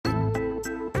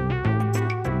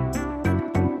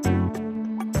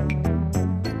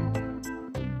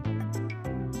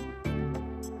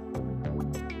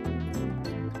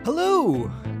Hello,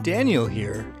 Daniel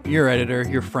here, your editor,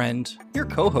 your friend, your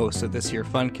co-host of this here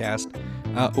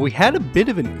FUNCAST. We had a bit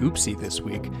of an oopsie this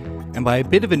week, and by a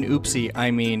bit of an oopsie,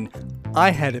 I mean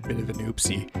I had a bit of an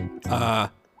oopsie.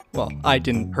 Well, I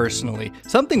didn't personally.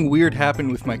 Something weird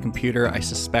happened with my computer. I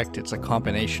suspect it's a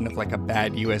combination of like a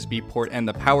bad USB port and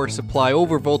the power supply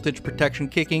over voltage protection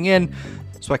kicking in,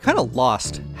 so I kind of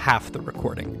lost half the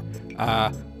recording.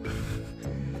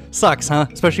 Sucks, huh?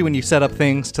 Especially when you set up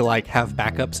things to like have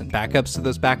backups and backups to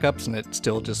those backups, and it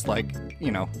still just like,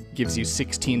 gives you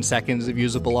 16 seconds of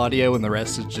usable audio and the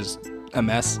rest is just a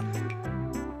mess.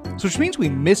 So which means we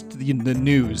missed the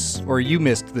news, or you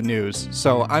missed the news.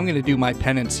 So I'm going to do my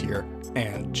penance here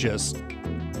and just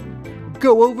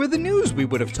go over the news we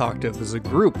would have talked of as a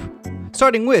group.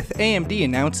 Starting with AMD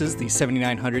announces the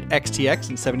 7900 XTX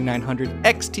and 7900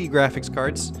 XT graphics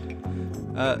cards.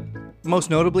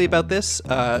 Most notably about this,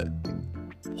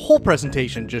 whole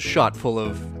presentation just shot full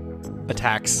of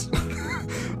attacks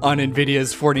on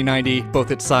NVIDIA's 4090,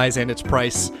 both its size and its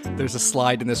price. There's a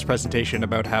slide in this presentation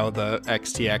about how the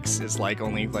XTX is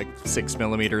only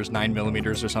 6mm, 9mm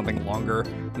or something longer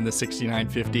than the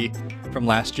 6950 from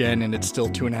last gen, and it's still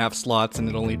 2.5 slots, and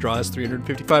it only draws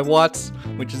 355 watts,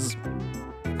 which is,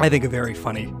 I think, a very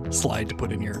funny slide to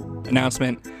put in your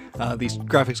announcement. These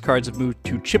graphics cards have moved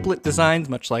to chiplet designs,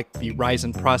 much like the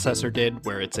Ryzen processor did,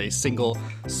 where it's a single,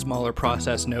 smaller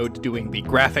process node doing the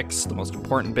graphics, the most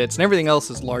important bits, and everything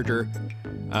else is larger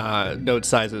node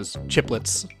sizes,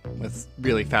 chiplets with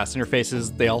really fast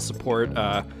interfaces. They all support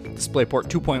DisplayPort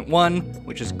 2.1,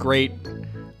 which is great,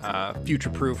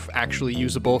 future-proof, actually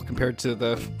usable compared to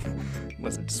the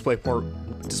DisplayPort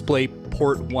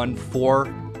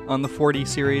 1.4 on the 40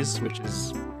 series, which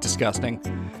is disgusting.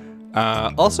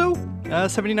 Also,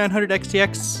 7900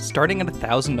 XTX starting at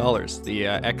 $1,000. The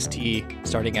XT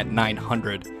starting at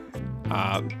 $900.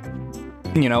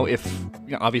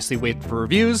 Obviously wait for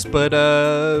reviews, but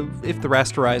if the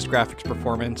rasterized graphics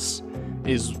performance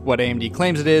is what AMD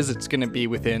claims it is, it's going to be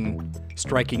within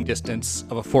striking distance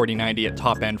of a 4090 at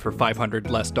top end for $500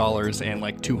 less dollars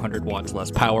and 200 watts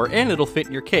less power, and it'll fit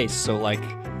in your case. So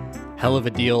hell of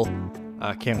a deal.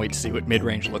 Can't wait to see what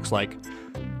mid-range looks like.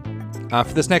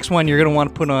 For this next one, you're going to want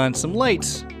to put on some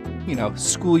light,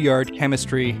 schoolyard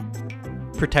chemistry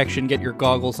protection. Get your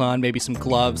goggles on, maybe some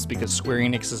gloves, because Square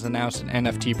Enix has announced an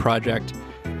NFT project.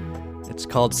 It's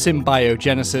called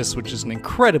Symbiogenesis, which is an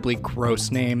incredibly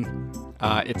gross name.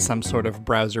 It's some sort of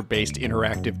browser-based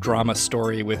interactive drama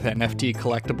story with NFT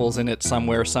collectibles in it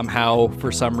somewhere, somehow,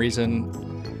 for some reason.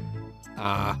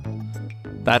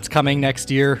 That's coming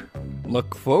next year.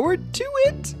 Look forward to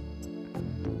it!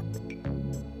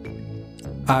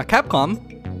 Capcom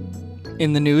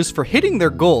in the news for hitting their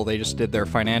goal. They just did their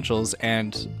financials,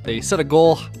 and they set a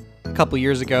goal a couple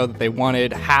years ago that they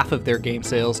wanted half of their game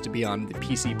sales to be on the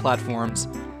PC platforms.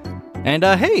 And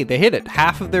hey, they hit it.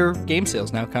 Half of their game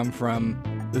sales now come from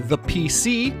the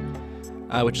PC,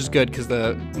 which is good because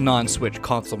the non-Switch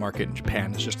console market in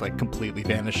Japan is just completely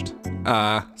vanished.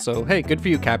 So hey, good for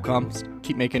you, Capcom. Just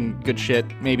keep making good shit.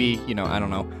 Maybe,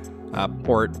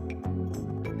 port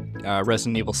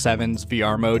Resident Evil 7's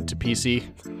VR mode to PC.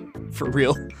 For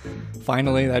real.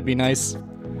 Finally, that'd be nice.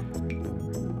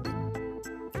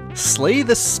 Slay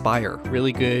the Spire.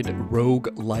 Really good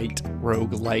roguelite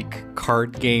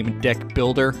card game deck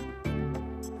builder.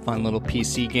 Fun little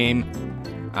PC game.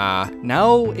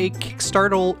 Now a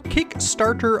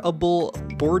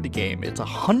Kickstarterable board game. It's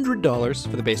 $100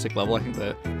 for the basic level. I think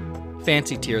the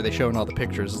fancy tier they show in all the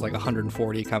pictures is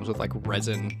 $140. Comes with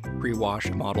resin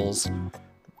pre-washed models.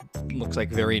 Looks like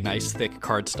very nice thick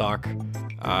cardstock.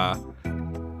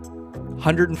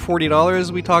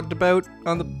 $140 we talked about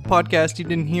on the podcast you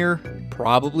didn't hear.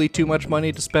 Probably too much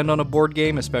money to spend on a board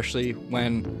game, especially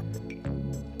when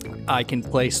I can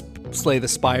play Slay the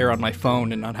Spire on my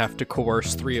phone and not have to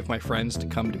coerce 3 of my friends to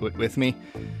come do it with me.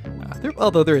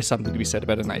 Although there is something to be said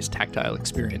about a nice tactile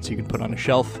experience you can put on a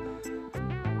shelf.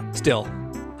 Still,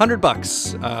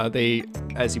 $100. They,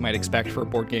 as you might expect for a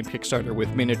board game Kickstarter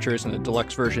with miniatures and a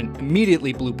deluxe version,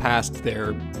 immediately blew past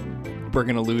their we're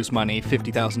gonna lose money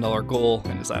 $50,000 goal,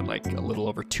 and is that a little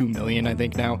over $2 million, I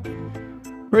think now.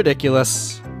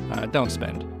 Ridiculous. Don't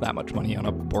spend that much money on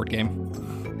a board game.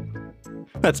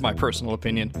 That's my personal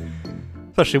opinion,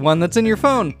 especially one that's in your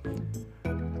phone.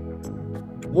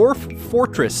 Dwarf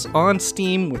Fortress on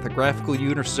Steam with a graphical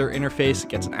user interface. It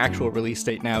gets an actual release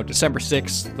date now, December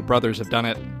 6th. The brothers have done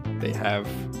it. They have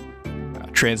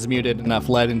transmuted enough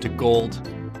lead into gold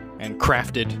and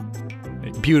crafted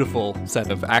a beautiful set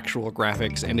of actual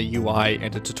graphics and a UI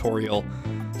and a tutorial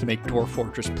to make Dwarf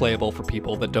Fortress playable for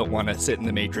people that don't want to sit in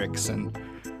the Matrix and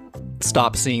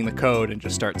stop seeing the code and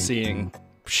just start seeing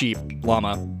sheep,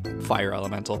 llama, fire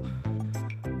elemental.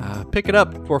 Pick it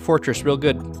up, Dwarf Fortress, real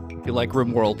good. If you like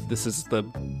RimWorld, this is the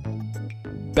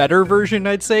better version,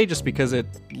 I'd say, just because it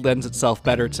lends itself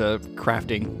better to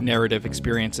crafting narrative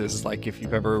experiences. Like if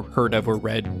you've ever heard of or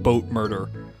read Boat Murder,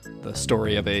 the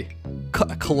story of a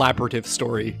collaborative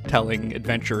storytelling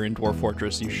adventure in Dwarf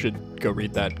Fortress, you should go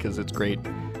read that because it's great.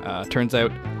 Turns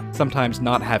out sometimes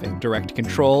not having direct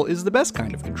control is the best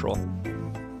kind of control.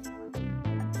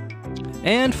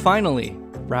 And finally,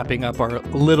 wrapping up our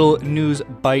little news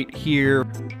bite here,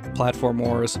 Platform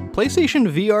Wars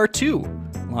PlayStation VR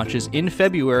 2 launches in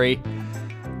February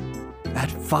at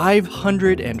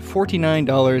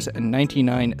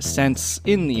 $549.99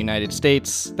 in the United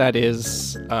States. That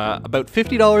is about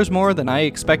 $50 more than I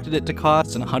expected it to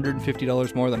cost and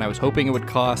 $150 more than I was hoping it would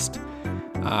cost,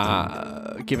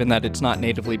 given that it's not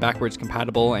natively backwards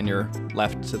compatible and you're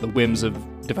left to the whims of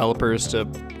developers to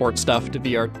port stuff to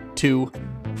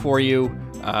VR2 for you,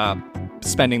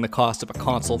 spending the cost of a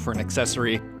console for an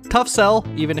accessory. Tough sell,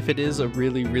 even if it is a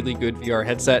really, really good VR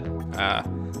headset.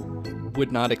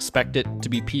 Would not expect it to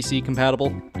be PC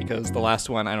compatible, because the last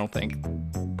one, I don't think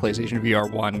PlayStation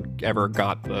VR 1 ever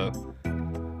got the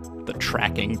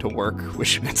tracking to work,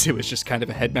 which meant it was just kind of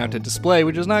a head-mounted display,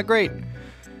 which is not great.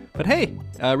 But hey,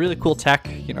 really cool tech.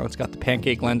 You know, it's got the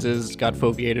pancake lenses, it's got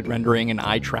foveated rendering and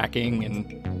eye tracking,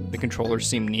 and the controllers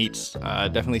seem neat.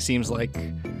 Definitely seems like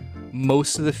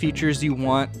most of the features you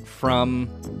want from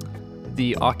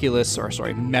the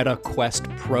Meta Quest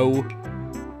Pro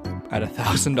at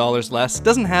 $1,000 less.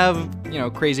 Doesn't have,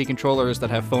 crazy controllers that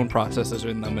have phone processors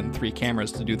in them and 3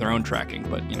 cameras to do their own tracking,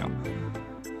 but,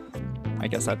 I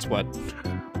guess that's what,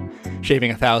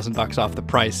 shaving $1,000 off the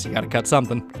price, you gotta cut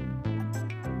something.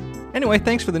 Anyway,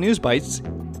 thanks for the news bites.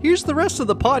 Here's the rest of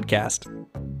the podcast.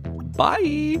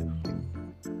 Bye!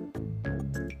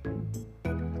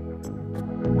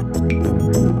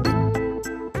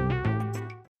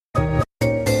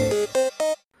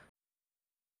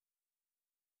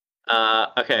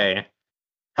 Okay.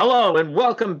 Hello and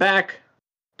welcome back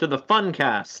to the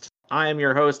FUNCAST. I am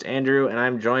your host, Andrew, and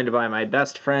I'm joined by my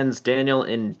best friends, Daniel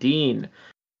and Dean.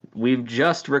 We've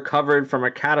just recovered from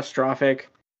a catastrophic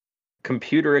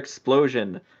computer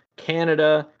explosion.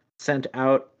 Canada sent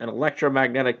out an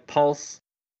electromagnetic pulse,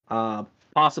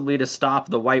 possibly to stop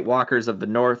the White Walkers of the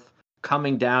North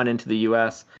coming down into the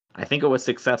US. I think it was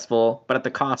successful, but at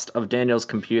the cost of Daniel's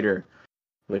computer,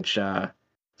 which,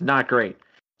 not great.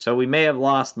 So we may have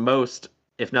lost most,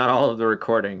 if not all, of the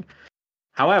recording.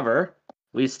 However,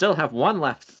 we still have one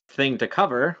left thing to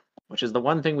cover, which is the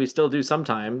one thing we still do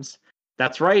sometimes.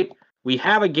 That's right, we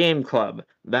have a game club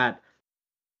that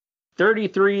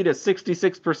 33 to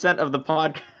 66% of the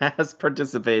podcast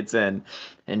participates in.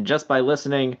 And just by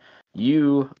listening,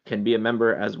 you can be a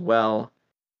member as well.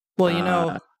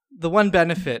 Well, the one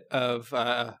benefit of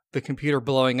the computer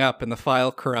blowing up and the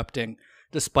file corrupting,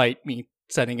 despite me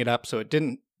setting it up so it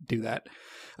didn't do that,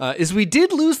 is we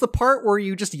did lose the part where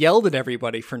you just yelled at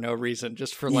everybody for no reason,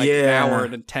 just for like an hour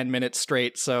and 10 minutes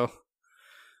straight. So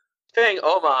paying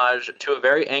homage to a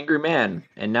very angry man,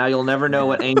 and now you'll never know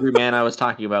what angry man I was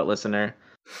talking about, listener.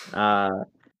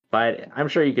 But I'm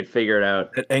sure you could figure it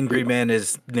out. That angry man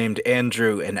is named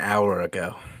Andrew an hour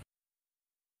ago.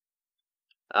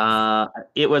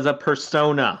 It was a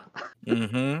persona.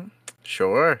 Mm-hmm.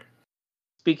 Sure.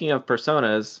 Speaking of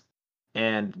personas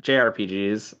and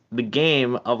JRPGs, the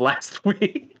game of last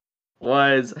week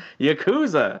was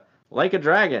Yakuza Like a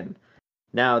Dragon.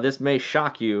 Now, this may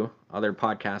shock you, other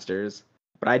podcasters,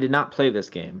 but I did not play this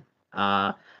game.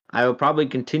 I will probably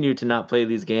continue to not play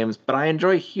these games, but I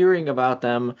enjoy hearing about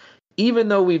them, even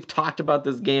though we've talked about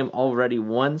this game already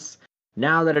once.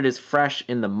 Now that it is fresh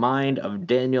in the mind of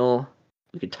Daniel,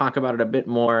 we could talk about it a bit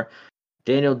more.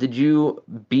 Daniel, did you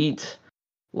beat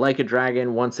Like a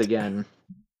Dragon once again?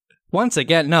 Once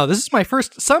again? No, this is my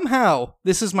first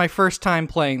time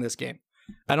playing this game.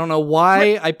 I don't know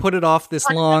why I put it off this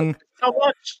long. So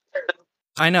much.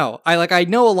 I know. I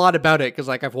know a lot about it because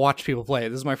I've watched people play it.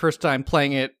 This is my first time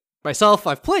playing it myself.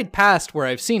 I've played past where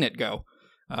I've seen it go.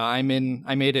 I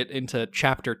made it into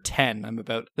chapter 10. I'm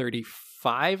about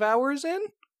 35 hours in.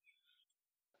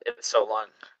 It's so long.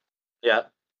 Yeah.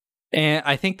 And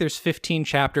I think there's 15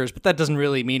 chapters, but that doesn't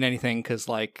really mean anything because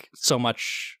so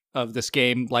much of this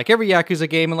game, like every Yakuza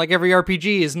game and like every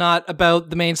RPG, is not about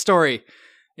the main story.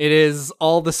 It is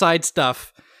all the side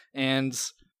stuff. And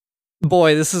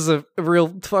boy, this is a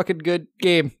real fucking good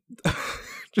game.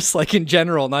 Just like in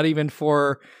general, not even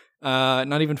for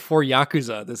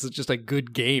Yakuza. This is just a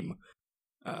good game.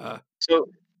 So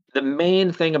the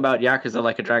main thing about Yakuza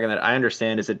Like a Dragon that I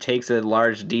understand is it takes a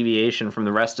large deviation from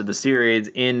the rest of the series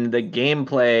in the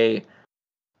gameplay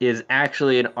is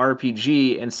actually an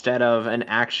RPG instead of an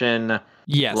action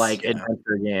Yes.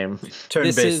 adventure game.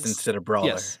 Turn-based instead of brawler.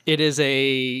 Yes, it is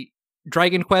a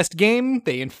Dragon Quest game.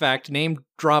 They in fact name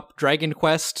drop Dragon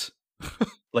Quest.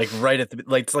 Like right at the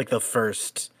it's like the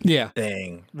first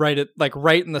thing. Right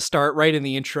in the start, right in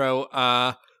the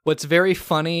intro. What's very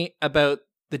funny about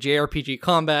the JRPG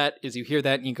combat is you hear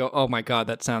that and you go, "Oh my god,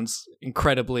 that sounds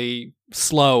incredibly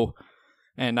slow."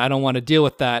 And I don't want to deal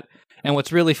with that. And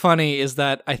what's really funny is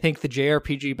that I think the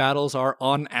JRPG battles are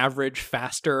on average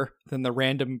faster than the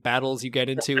random battles you get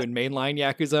into in mainline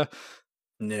Yakuza.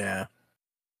 Yeah.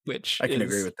 Which I can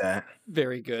agree with that.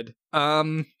 Very good.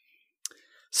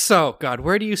 So, God,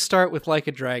 where do you start with Like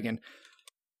a Dragon?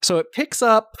 So it picks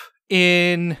up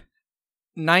in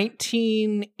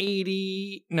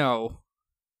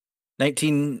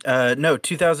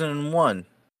 2001.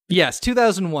 Yes,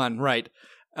 2001, right.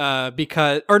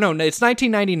 It's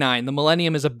 1999. The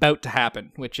millennium is about to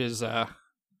happen, which is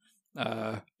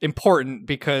important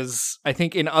because I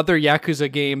think in other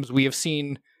Yakuza games we have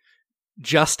seen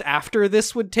just after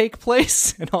this would take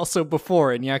place and also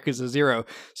before in Yakuza 0.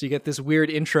 So you get this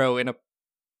weird intro in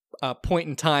a point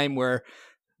in time where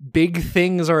big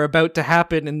things are about to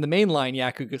happen in the mainline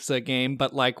Yakuza game,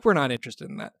 but like we're not interested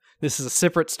in that. This is a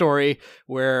separate story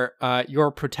where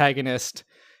your protagonist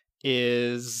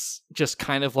is just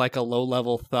kind of like a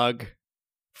low-level thug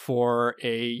for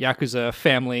a Yakuza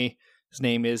family. His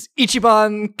name is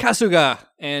Ichiban Kasuga,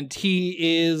 and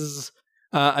he is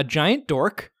a giant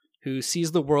dork who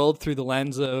sees the world through the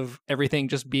lens of everything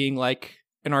just being like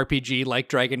an RPG, like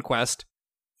Dragon Quest.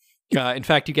 In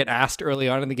fact, you get asked early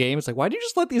on in the game, it's like, why do you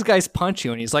just let these guys punch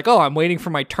you? And he's like, oh, I'm waiting for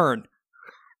my turn.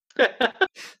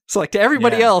 So like to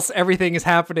everybody else, everything is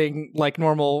happening like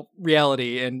normal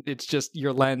reality, and it's just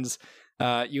your lens.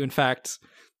 You in fact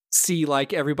see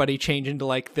like everybody change into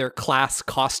like their class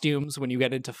costumes when you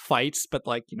get into fights, but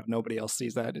like, you know, nobody else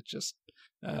sees that. It's just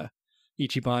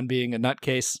Ichiban being a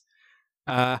nutcase.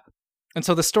 And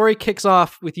so the story kicks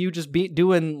off with you just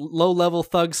doing low-level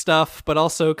thug stuff, but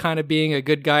also kind of being a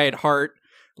good guy at heart.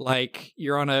 Like,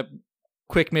 you're on a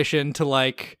quick mission to,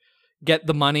 like, get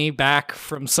the money back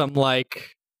from some,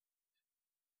 like,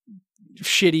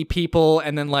 shitty people,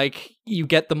 and then, like, you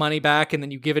get the money back, and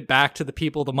then you give it back to the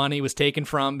people the money was taken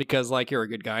from because, like, you're a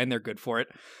good guy, and they're good for it.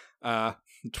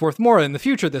 It's worth more in the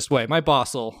future this way. My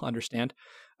boss will understand.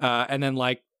 And then,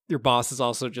 like, your boss is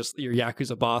also just your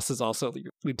Yakuza boss is also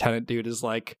your lieutenant dude is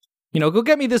like, you know, go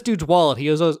get me this dude's wallet. He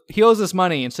owes us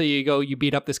money. And so you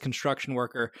beat up this construction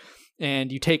worker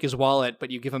and you take his wallet, but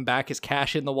you give him back his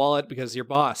cash in the wallet because your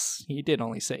boss, he did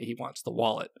only say he wants the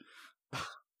wallet.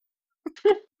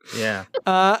 Yeah.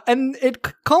 And it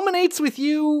culminates with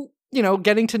you know,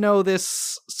 getting to know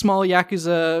this small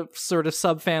Yakuza sort of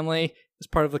sub-family as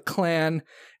part of the clan.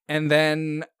 And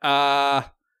then,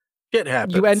 it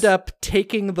happens. You end up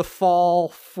taking the fall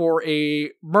for a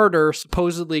murder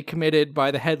supposedly committed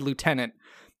by the head lieutenant,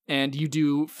 and you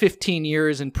do 15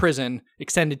 years in prison,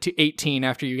 extended to 18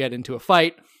 after you get into a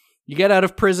fight. You get out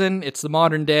of prison, it's the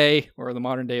modern day, or the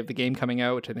modern day of the game coming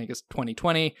out, which I think is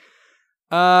 2020.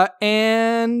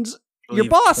 And your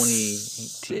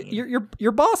boss,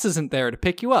 your boss isn't there to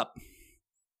pick you up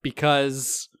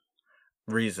because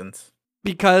reasons.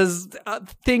 Because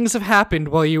things have happened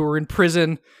while you were in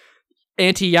prison.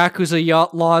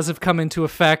 Anti-Yakuza laws have come into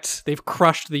effect. They've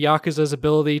crushed the Yakuza's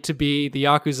ability to be the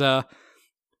Yakuza.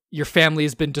 Your family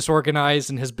has been disorganized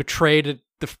and has betrayed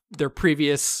their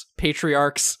previous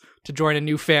patriarchs to join a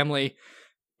new family.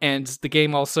 And the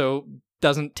game also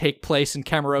doesn't take place in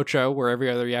Kamurocho, where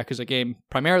every other Yakuza game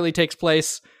primarily takes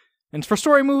place. And for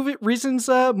story reasons,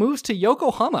 moves to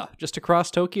Yokohama, just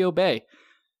across Tokyo Bay.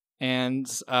 And,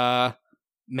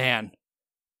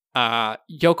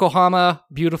 Yokohama,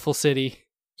 beautiful city.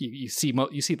 You see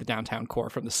the downtown core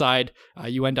from the side.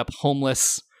 You end up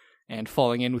homeless and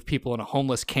falling in with people in a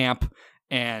homeless camp,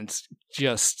 and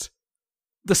just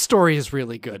the story is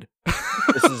really good.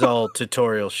 This is all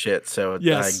tutorial shit, so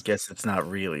yes. I guess it's not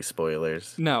really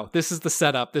spoilers. No, this is the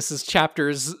setup. This is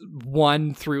chapters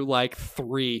 1 through like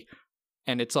 3,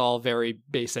 and it's all very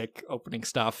basic opening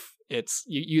stuff. It's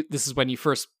this is when you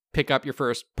first pick up your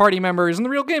first party members, and the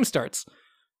real game starts.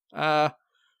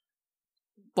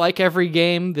 Like every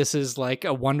game, this is like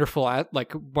a wonderful,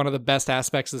 like one of the best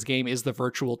aspects of this game is the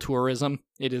virtual tourism.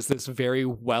 It is this very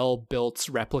well-built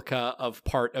replica of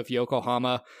part of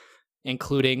Yokohama,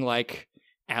 including like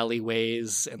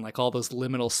alleyways and like all those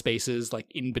liminal spaces like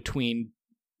in between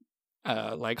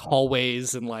like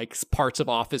hallways and like parts of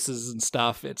offices and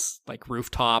stuff. It's like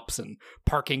rooftops and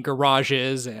parking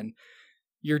garages, and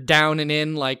you're down and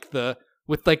in like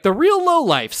with like the real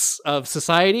lowlifes of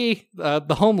society,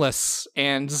 the homeless,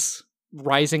 and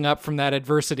rising up from that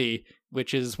adversity,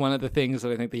 which is one of the things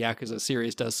that I think the Yakuza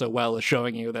series does so well, is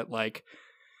showing you that like,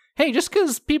 hey, just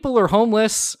because people are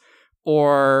homeless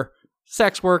or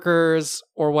sex workers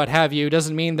or what have you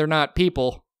doesn't mean they're not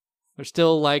people. They're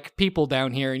still like people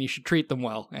down here, and you should treat them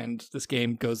well. And this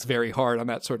game goes very hard on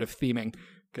that sort of theming,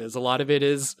 because a lot of it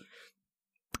is,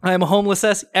 I'm a homeless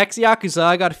ex-Yakuza,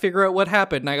 I gotta figure out what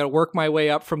happened, and I gotta work my way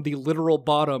up from the literal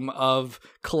bottom of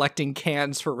collecting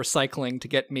cans for recycling to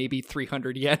get maybe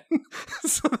 300 yen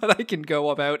so that I can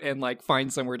go about and like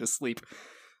find somewhere to sleep.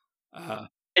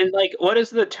 And like, what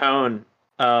is the tone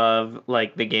of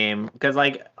like the game? Because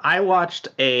like I watched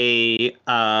a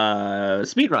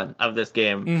speed run of this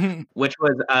game, which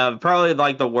was probably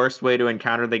like the worst way to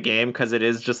encounter the game, because it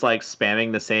is just like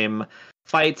spamming the same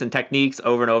fights and techniques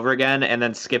over and over again, and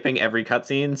then skipping every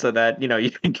cutscene so that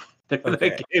you can get through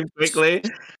the game quickly.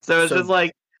 So it's just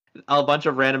like a bunch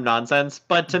of random nonsense.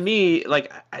 But to me,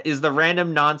 like, is the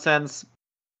random nonsense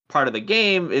part of the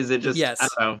game? Is it just, yes. I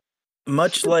don't know.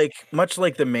 Much like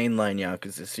the mainline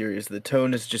Yakuza series, the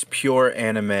tone is just pure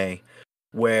anime,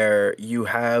 where you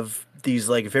have these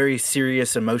like very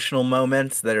serious emotional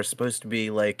moments that are supposed to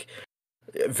be like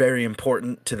very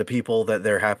important to the people that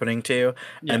they're happening to,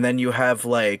 and then you have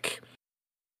like,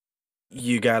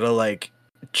 you gotta like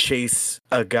chase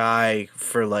a guy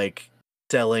for like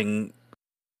selling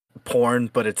porn,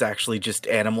 but it's actually just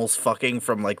animals fucking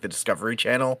from like the Discovery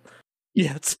Channel.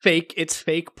 Yeah, it's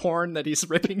fake porn that he's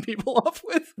ripping people off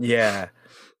with. Yeah.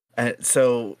 And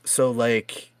so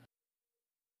like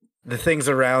the things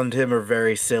around him are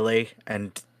very silly,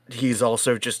 and he's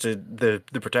also just the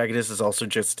protagonist is also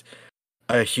just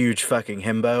a huge fucking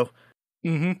himbo.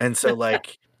 And so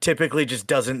like typically just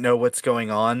doesn't know what's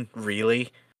going on,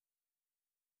 really.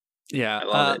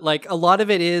 Yeah, like a lot of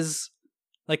it is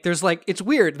like, there's like, it's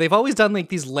weird. They've always done like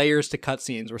these layers to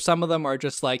cutscenes where some of them are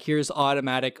just like, here's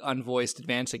automatic unvoiced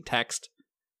advancing text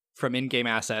from in-game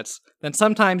assets. Then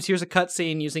sometimes here's a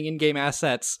cutscene using in-game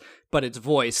assets, but it's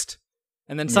voiced.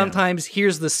 And then sometimes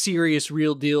here's the serious,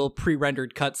 real deal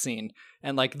pre-rendered cutscene.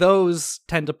 And like those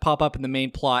tend to pop up in the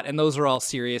main plot, and those are all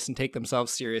serious and take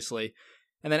themselves seriously.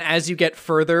 And then as you get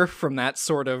further from that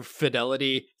sort of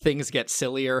fidelity, things get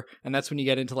sillier. And that's when you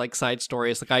get into like side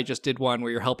stories. Like I just did one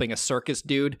where you're helping a circus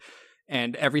dude,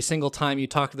 and every single time you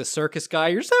talk to the circus guy,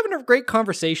 you're just having a great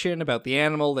conversation about the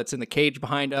animal that's in the cage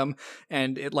behind him.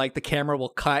 And it like the camera will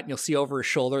cut and you'll see over his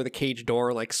shoulder the cage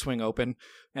door like swing open,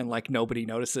 and like nobody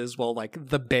notices. Well, like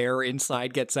the bear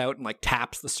inside gets out and like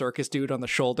taps the circus dude on the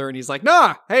shoulder, and he's like,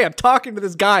 "Nah, hey, I'm talking to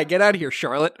this guy. Get out of here,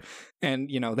 Charlotte." And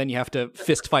then you have to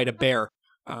fist fight a bear.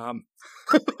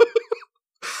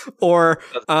 Or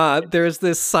there's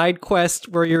this side quest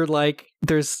where you're like,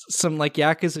 there's some like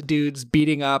Yakuza dudes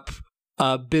beating up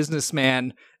a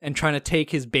businessman and trying to take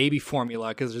his baby formula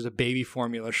because there's a baby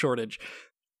formula shortage.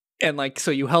 And like,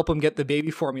 so you help him get the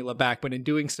baby formula back, but in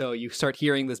doing so, you start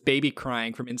hearing this baby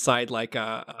crying from inside like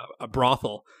a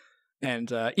brothel. And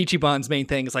Ichiban's main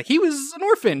thing is like, he was an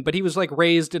orphan, but he was like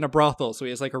raised in a brothel, so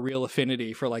he has like a real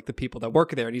affinity for like the people that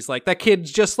work there. And he's like, that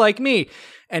kid's just like me.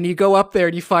 And you go up there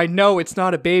and you find, no, it's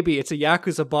not a baby. It's a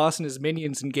Yakuza boss and his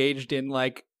minions engaged in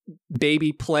like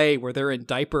baby play where they're in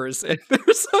diapers. And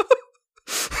there's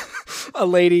a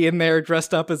lady in there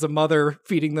dressed up as a mother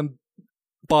feeding them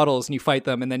bottles, and you fight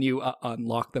them, and then you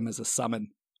unlock them as a summon.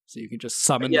 So you can just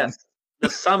summon them. The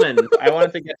summons. I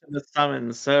wanted to get to the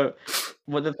summons. So,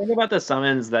 the thing about the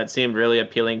summons that seemed really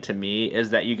appealing to me is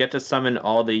that you get to summon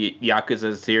all the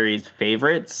Yakuza series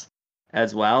favorites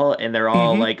as well, and they're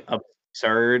all like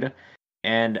absurd.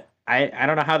 And I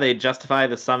don't know how they justify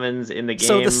the summons in the game.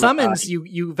 So the summons, you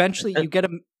eventually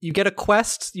you get a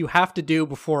quest you have to do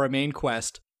before a main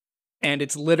quest, and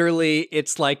it's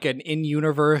like an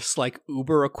in-universe like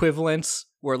Uber equivalence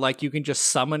where like you can just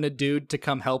summon a dude to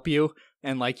come help you.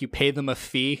 And like you pay them a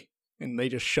fee and they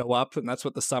just show up, and that's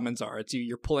what the summons are. It's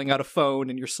you're pulling out a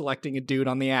phone and you're selecting a dude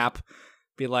on the app.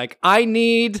 Be like, I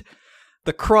need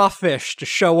the crawfish to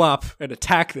show up and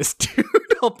attack this dude.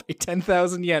 I'll pay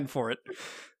 10,000 yen for it.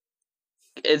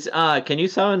 Can you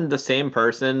summon the same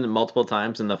person multiple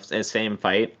times in the same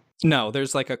fight? No,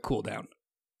 there's like a cooldown.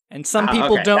 And some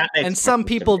people don't, and some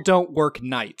people don't work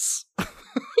nights.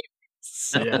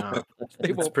 So yeah,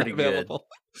 they won't be available.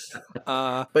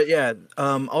 But yeah,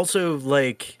 also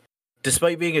like,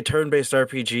 despite being a turn-based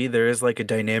RPG, there is like a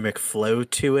dynamic flow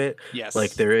to it. Yes,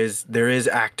 like there is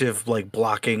active like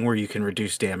blocking where you can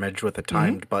reduce damage with a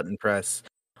timed button press.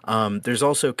 There's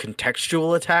also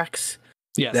contextual attacks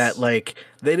Yes. that like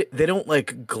they don't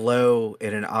like glow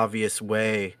in an obvious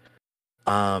way.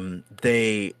 But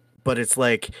it's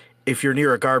like if you're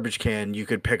near a garbage can, you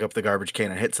could pick up the garbage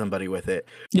can and hit somebody with it.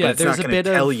 Yeah, but it's there's not a going bit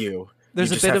to tell of you. there's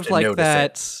You a just bit have of to like notice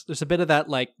that. it. There's a bit of that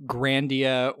like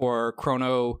Grandia or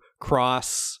Chrono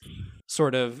Cross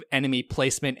sort of enemy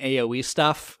placement AoE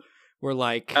stuff. Where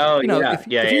like if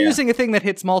you're using a thing that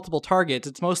hits multiple targets,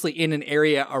 it's mostly in an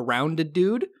area around a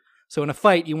dude. So in a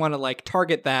fight, you want to like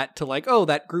target that to like, oh,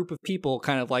 that group of people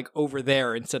kind of like over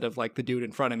there instead of like the dude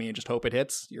in front of me and just hope it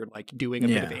hits. You're like doing a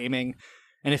bit of aiming.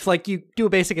 And if like you do a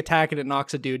basic attack and it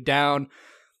knocks a dude down,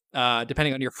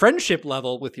 depending on your friendship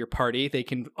level with your party, they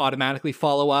can automatically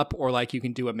follow up, or like you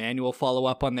can do a manual follow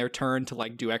up on their turn to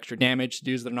like do extra damage to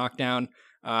dudes that are knocked down.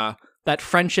 That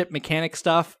friendship mechanic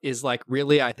stuff is like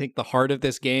really, I think, the heart of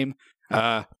this game.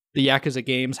 The Yakuza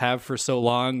games have for so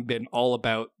long been all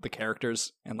about the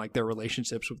characters and like their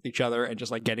relationships with each other and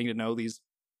just like getting to know these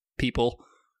people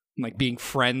and like being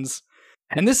friends.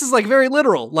 And this is like very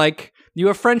literal. Like you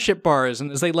have friendship bars, and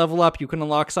as they level up, you can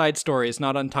unlock side stories,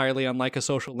 not entirely unlike a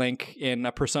social link in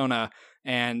a Persona.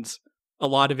 And a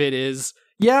lot of it is,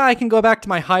 yeah, I can go back to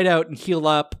my hideout and heal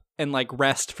up and like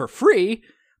rest for free.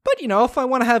 But, if I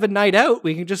want to have a night out,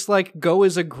 we can just, like, go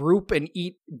as a group and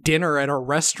eat dinner at a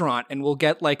restaurant, and we'll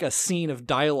get, like, a scene of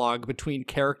dialogue between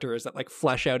characters that, like,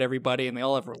 flesh out everybody, and they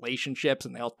all have relationships,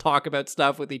 and they all talk about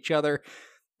stuff with each other.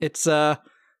 It's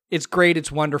great,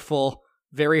 it's wonderful,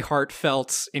 very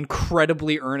heartfelt,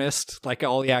 incredibly earnest, like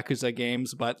all Yakuza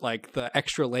games, but, like, the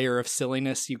extra layer of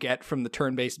silliness you get from the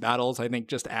turn-based battles, I think,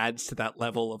 just adds to that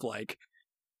level of, like,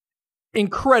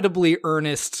 incredibly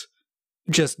earnest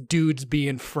just dudes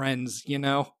being friends,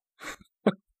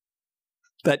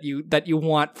 that you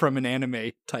want from an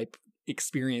anime type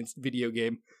experienced video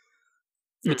game.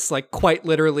 It's like quite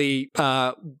literally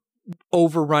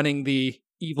overrunning the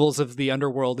evils of the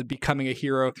underworld and becoming a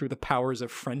hero through the powers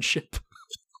of friendship.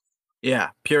 Yeah,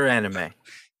 pure anime.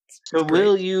 So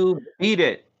will you beat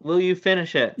it? Will you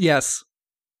finish it? Yes.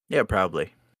 Yeah,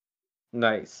 probably.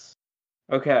 Nice.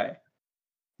 Okay.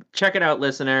 Check it out,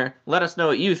 listener. Let us know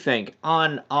what you think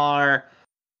on our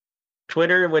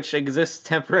Twitter, which exists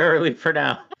temporarily for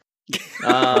now.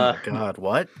 Oh my God,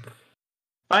 what?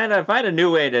 Find a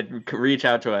new way to reach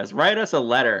out to us. Write us a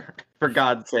letter, for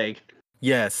God's sake.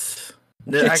 Yes.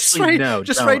 Actually, no.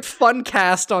 Just write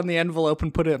FUNCAST on the envelope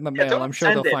and put it in the mail. I'm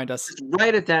sure they'll find us. Just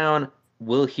write it down.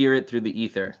 We'll hear it through the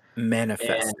ether.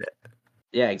 Manifest it.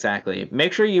 Yeah, exactly.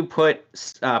 Make sure you put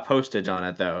postage on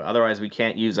it, though. Otherwise, we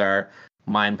can't use our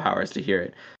mind powers to hear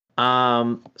it.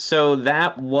 So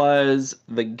that was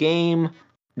the game.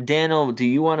 Daniel, do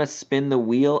you want to spin the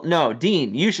wheel? No,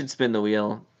 Dean, you should spin the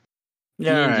wheel.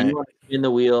 Yeah, Dean, do you want to spin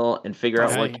the wheel and figure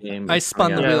out what game? I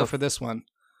spun the wheel for this one.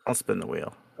 I'll spin the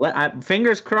wheel.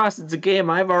 Fingers crossed it's a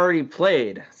game I've already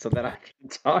played so that I can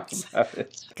talk about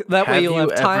it. That way you'll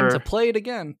have time to play it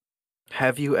again.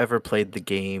 Have you ever played the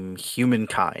game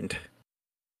Humankind?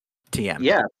 TM.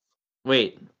 Yeah.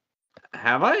 Wait.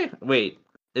 Have I? Wait.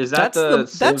 Is that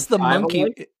that's the monkey?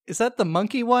 Alike? Is that the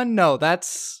monkey one? No,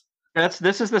 this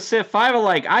is the Civ 5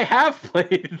 alike. I have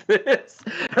played this.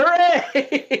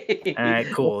 Hooray! All right,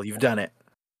 cool. You've done it.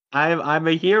 I'm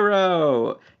a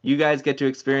hero. You guys get to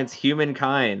experience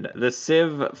Humankind, the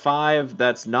Civ 5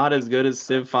 that's not as good as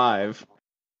Civ 5.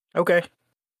 Okay.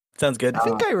 Sounds good. I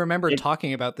think I remember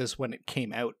talking about this when it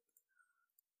came out.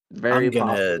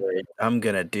 I'm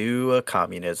gonna do a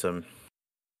communism.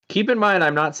 Keep in mind,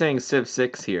 I'm not saying Civ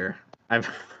 6 here. I'm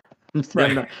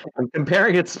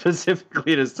comparing it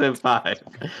specifically to Civ 5.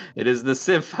 It is the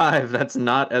Civ 5 that's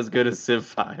not as good as Civ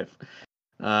 5.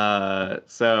 Yeah,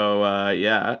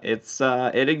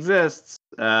 it exists.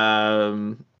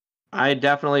 I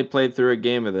definitely played through a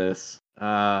game of this.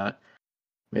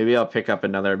 Maybe I'll pick up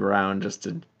another round just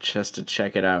to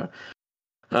check it out.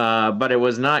 But it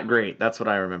was not great. That's what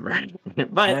I remember.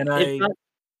 But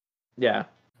yeah.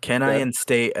 Can I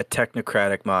instate a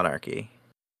technocratic monarchy?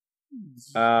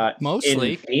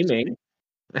 Mostly in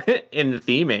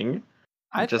theming.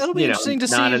 It'll be interesting to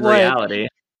see not in reality.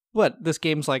 What, this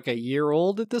game's like a year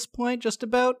old at this point, just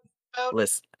about?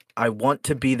 Listen, I want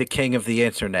to be the king of the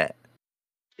internet.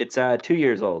 It's 2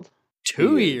 years old.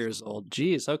 2 years old.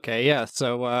 Jeez. Okay. Yeah.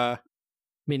 So,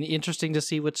 interesting to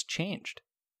see what's changed.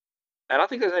 I don't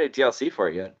think there's any DLC for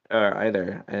it yet,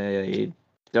 either. I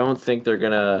don't think they're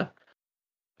gonna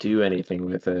do anything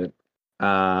with it.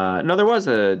 No, there was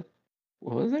a.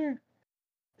 What was there?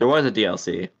 There was a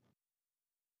DLC.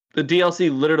 The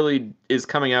DLC literally is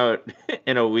coming out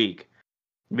in a week.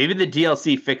 Maybe the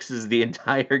DLC fixes the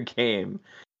entire game,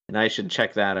 and I should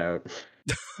check that out.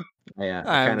 I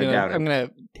kind of doubt I'm gonna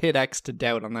hit X to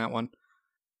doubt on that one.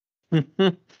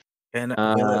 it. And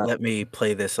will it let me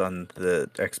play this on the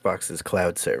Xbox's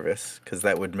cloud service? Because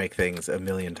that would make things a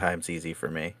million times easy for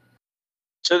me.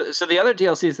 So the other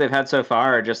DLCs they've had so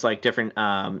far are just like different,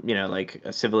 like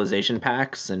civilization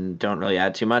packs, and don't really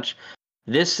add too much.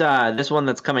 This one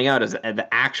that's coming out is the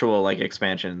actual like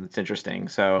expansion. It's interesting.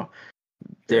 So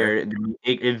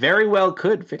it very well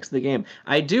could fix the game.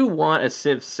 I do want a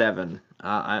Civ 7.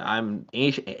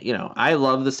 I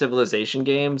love the Civilization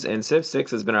games, and Civ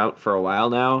 6 has been out for a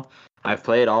while now. I've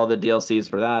played all the DLCs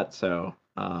for that, so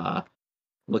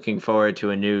looking forward to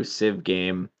a new Civ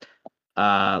game.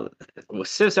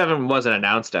 Civ 7 wasn't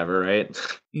announced ever, right?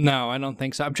 No, I don't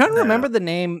think so. I'm trying to remember the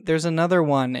name. There's another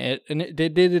one. It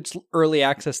did its early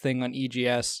access thing on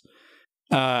EGS,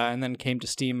 and then came to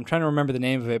Steam. I'm trying to remember the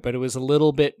name of it, but it was a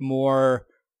little bit more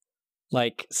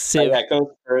like Civ. It goes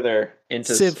further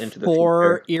into Civ the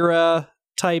 4 future. era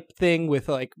type thing with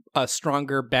like a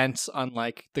stronger bent on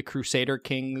like the Crusader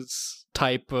Kings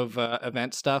type of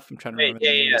event stuff. I'm trying to remember.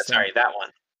 Sorry, that one.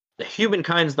 The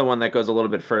Humankind's the one that goes a little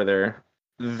bit further.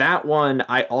 That one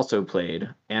I also played,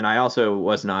 and I also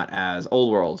was not as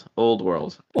Old World.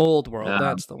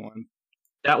 That's the one.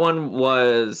 That one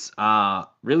was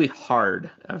really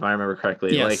hard, if I remember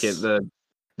correctly. Yes. Like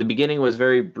the beginning was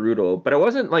very brutal, but it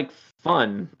wasn't like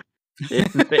fun.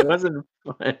 It wasn't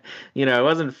fun. It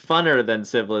wasn't funner than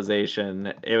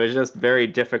Civilization. It was just very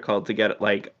difficult to get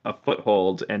like a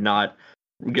foothold and not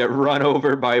get run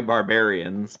over by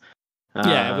barbarians.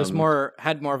 Yeah, it was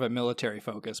had more of a military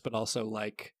focus, but also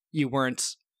like you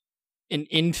weren't an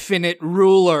infinite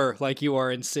ruler like you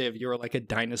are in Civ. You were like a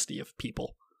dynasty of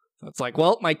people. So it's like,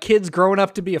 well, my kid's growing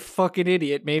up to be a fucking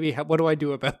idiot. Maybe what do I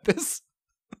do about this?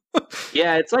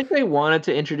 Yeah, it's like they wanted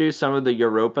to introduce some of the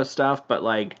Europa stuff, but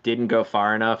like didn't go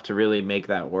far enough to really make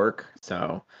that work.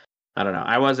 So I don't know.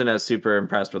 I wasn't as super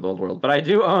impressed with Old World, but I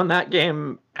do own that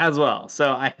game as well.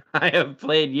 So I have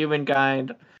played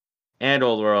Humankind and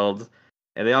Old World,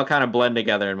 and they all kind of blend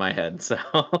together in my head. So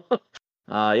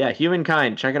yeah,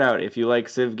 Humankind, check it out if you like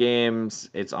Civ games.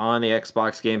 It's on the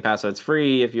Xbox Game Pass, so it's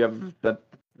free if you have the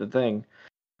thing.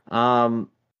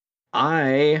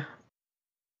 I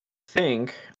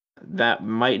think that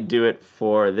might do it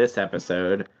for this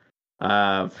episode.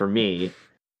 For me,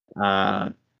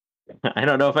 I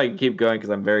don't know if I can keep going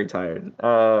because I'm very tired.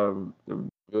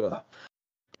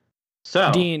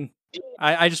 So, Dean,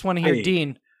 I just want to hear Hey.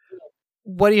 Dean.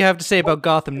 What do you have to say about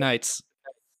Gotham Knights?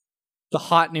 The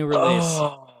hot new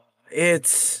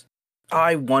release.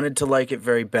 I wanted to like it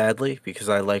very badly because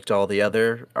I liked all the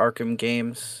other Arkham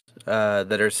games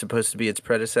that are supposed to be its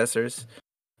predecessors.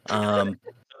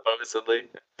 supposedly.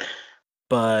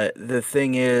 But the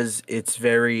thing is, it's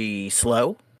very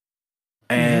slow.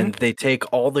 And they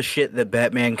take all the shit that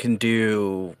Batman can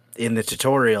do in the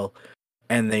tutorial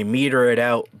and they meter it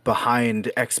out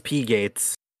behind XP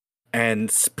gates and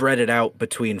spread it out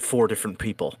between 4 different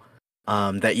people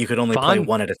that you could only play Fun.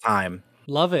 one at a time.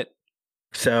 Love it.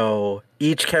 So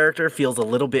each character feels a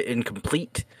little bit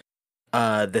incomplete.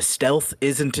 The stealth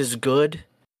isn't as good.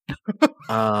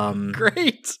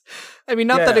 Great. I mean,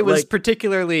 not that it was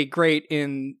particularly great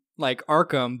in like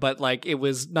Arkham, but like it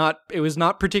was not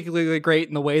particularly great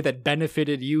in the way that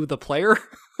benefited you, the player.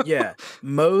 Yeah,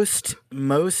 most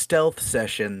stealth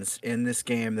sessions in this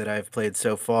game that I've played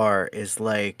so far is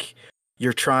like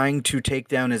you're trying to take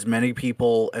down as many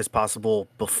people as possible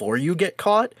before you get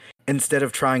caught, instead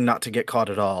of trying not to get caught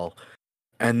at all.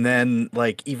 And then,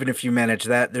 like, even if you manage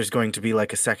that, there's going to be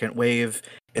like a second wave.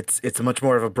 It's much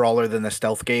more of a brawler than the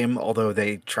stealth game, although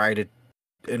they try to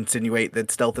insinuate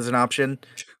that stealth is an option.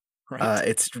 Right.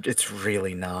 It's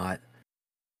really not.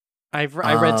 I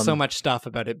read so much stuff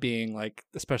about it being like,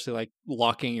 especially like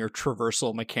locking your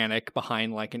traversal mechanic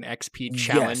behind like an XP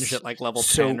challenge at like level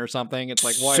 10 or something. It's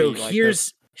like, why? So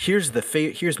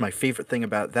here's my favorite thing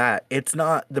about that. It's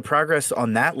not the progress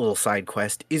on that little side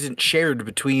quest isn't shared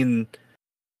between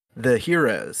the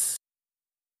heroes.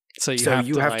 So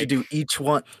you have to do each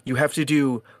one. You have to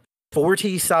do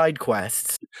 40 side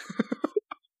quests.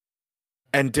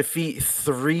 And defeat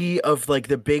 3 of like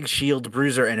the big shield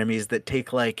bruiser enemies that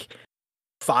take like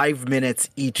 5 minutes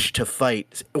each to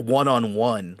fight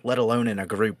 1-on-1, let alone in a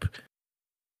group.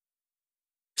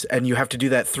 And you have to do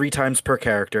that 3 times per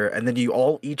character, and then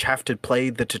you each have to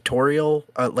play the tutorial,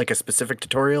 like a specific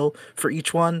tutorial for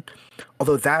each one.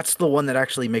 Although that's the one that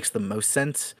actually makes the most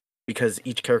sense, because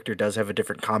each character does have a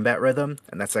different combat rhythm,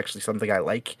 and that's actually something I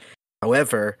like.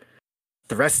 However,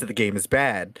 the rest of the game is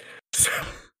bad.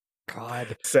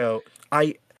 God. So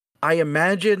I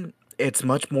imagine it's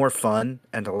much more fun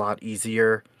and a lot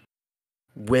easier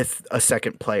with a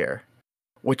second player.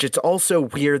 Which it's also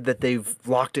weird that they've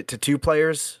locked it to 2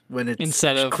 players when it's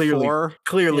Instead of clearly 4.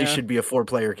 clearly Yeah. should be a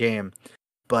 4-player game.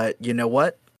 But you know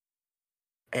what?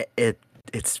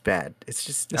 It's bad. It's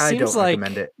just It I seems don't like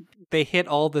recommend it. they hit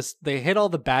all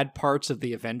the bad parts of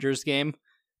the Avengers game,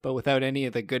 but without any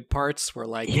of the good parts, where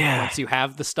like once you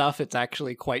have the stuff, it's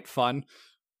actually quite fun.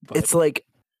 But It's like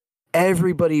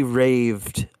everybody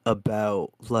raved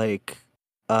about like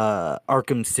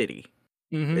Arkham City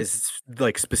is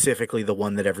like specifically the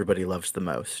one that everybody loves the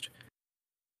most.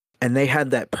 And they had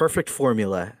that perfect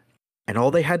formula, and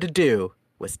all they had to do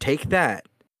was take that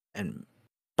and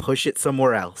push it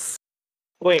somewhere else.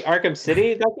 Wait, Arkham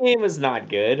City? That game is not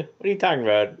good. What are you talking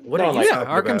about? What No are one you likes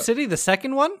talking Arkham about? City, the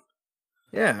second one?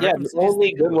 Yeah, Yeah, Arkham the City's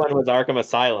only good good one was Arkham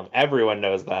Asylum. Everyone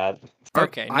knows that.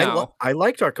 Okay, no. I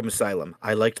liked Arkham Asylum.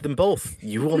 I liked them both.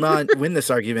 You will not win this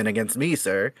argument against me,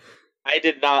 sir. I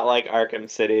did not like Arkham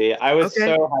City. I was Okay.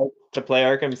 so hyped to play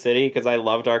Arkham City because I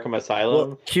loved Arkham Asylum.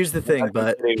 Well, here's the thing, Arkham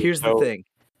but City was here's the so thing.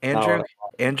 not what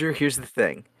Andrew, here's the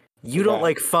thing. You don't Okay.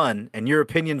 like fun, and your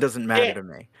opinion doesn't matter to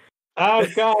me. Oh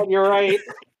god, you're right.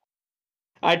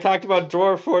 I talked about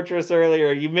Dwarf Fortress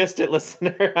earlier. You missed it,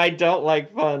 listener. I don't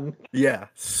like fun. Yeah.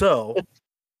 So,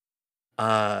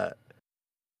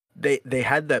 they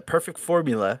had that perfect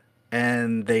formula,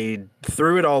 and they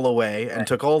threw it all away and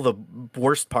took all the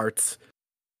worst parts.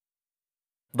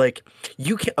 Like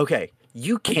you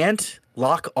can't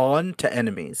lock on to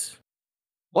enemies.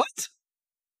 What?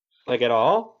 Like at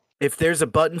all? If there's a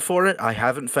button for it, I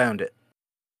haven't found it.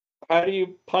 How do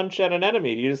you punch at an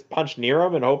enemy? Do you just punch near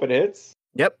them and hope it hits?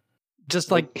 Yep.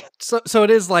 Just like so it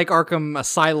is like Arkham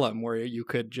Asylum where you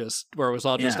could just where it was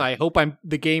all just Yeah. I hope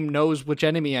the game knows which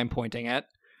enemy I'm pointing at.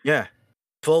 Yeah.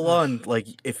 Full on, like,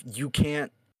 if you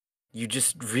can't, you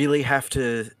just really have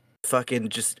to fucking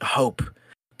just hope.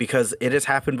 Because it has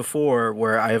happened before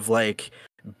where I've, like,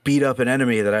 beat up an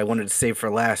enemy that I wanted to save for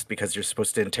last because you're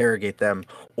supposed to interrogate them,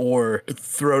 or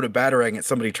throw a batarang at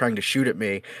somebody trying to shoot at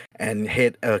me and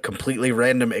hit a completely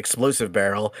random explosive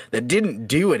barrel that didn't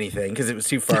do anything because it was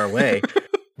too far away.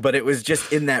 But it was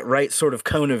just in that right sort of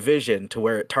cone of vision to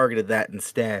where it targeted that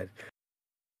instead.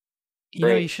 You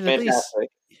know, you should at least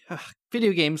Fantastic.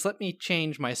 video games, let me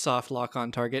change my soft lock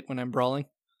on target when I'm brawling.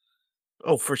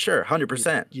 Oh, for sure,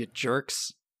 100%. You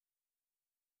jerks.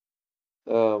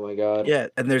 Oh my god. Yeah,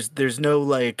 and there's no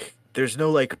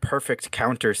perfect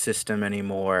counter system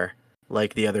anymore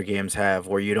like the other games have,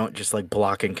 where you don't just like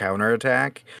block and counter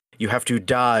attack. You have to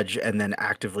dodge and then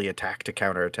actively attack to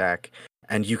counter attack.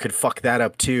 And you could fuck that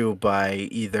up too by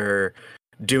either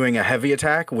doing a heavy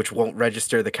attack, which won't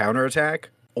register the counter attack,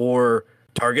 or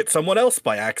target someone else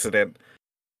by accident.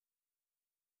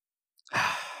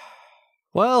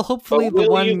 Well, hopefully But will the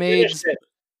one you made finish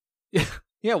it?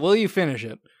 Yeah, will you finish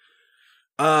it?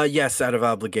 Yes, out of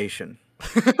obligation.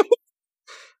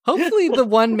 Hopefully the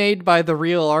one made by the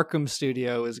real Arkham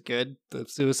studio is good, the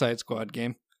Suicide Squad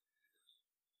game.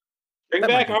 Bring That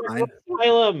back might be Arkham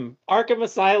Asylum. Arkham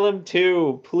Asylum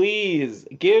 2, please.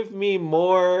 Give me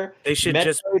more They should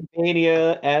just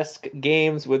Metroidvania-esque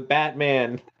games with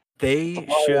Batman. They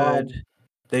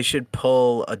should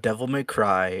pull a Devil May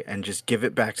Cry and just give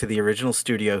it back to the original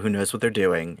studio who knows what they're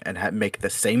doing and make the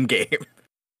same game.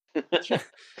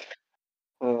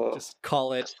 Just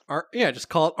call it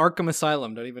Arkham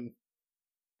Asylum. Don't even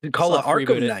Call it soft reboot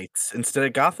Arkham it. Knights instead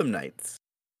of Gotham Knights.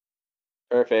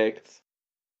 Perfect.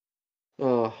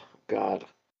 Oh god.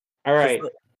 All right.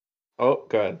 Oh,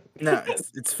 good. No,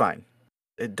 it's fine.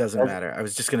 It doesn't matter. I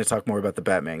was just going to talk more about the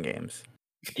Batman games.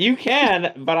 You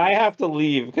can, but I have to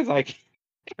leave because I can't.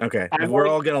 Okay, I'm we're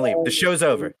like- all going to leave. The show's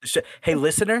over. Hey,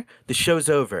 listener, the show's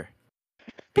over.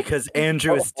 Because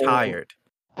Andrew is tired.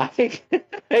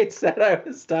 I said I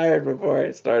was tired before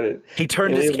I started. He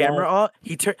turned his camera off.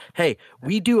 Hey,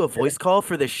 we do a voice call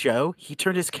for the show. He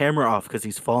turned his camera off because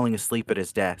he's falling asleep at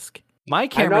his desk. My I'm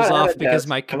camera's not at off a because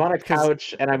desk. I'm on a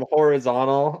couch and I'm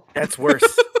horizontal. That's worse.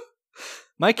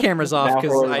 my camera's off Now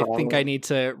because I horizontal. think I need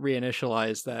to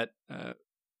reinitialize that camera.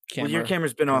 Well, your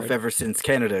camera's been off card. ever since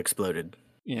Canada exploded.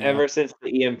 Yeah. Ever since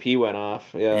the EMP went off.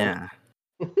 Yeah.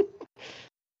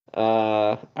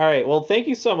 All right. Well, thank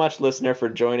you so much, listener, for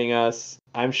joining us.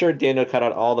 I'm sure Daniel cut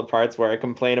out all the parts where I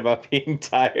complain about being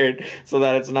tired so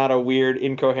that it's not a weird,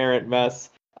 incoherent mess.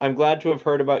 I'm glad to have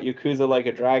heard about Yakuza Like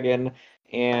a Dragon,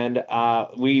 and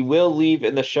we will leave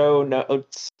in the show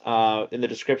notes, in the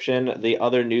description, the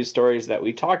other news stories that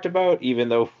we talked about, even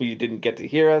though you didn't get to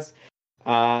hear us.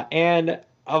 And,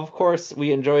 of course,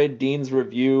 we enjoyed Dean's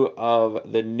review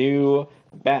of the new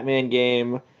Batman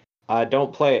game.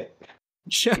 Don't play it.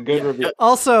 Good review.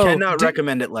 Also, Cannot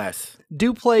recommend it less.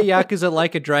 do play Yakuza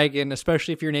Like a Dragon,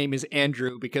 especially if your name is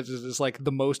Andrew, because this is like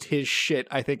the most his shit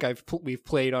I think we've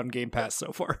played on Game Pass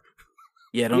so far.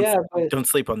 Yeah, don't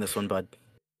sleep on this one, bud.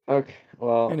 Okay,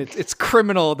 well, And it's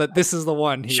criminal that this is the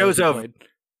one he Show's over.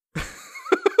 played.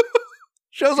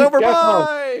 Show's over, Jeff,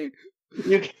 bye!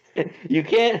 you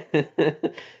can't.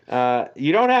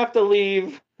 You don't have to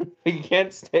leave. You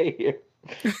can't stay here.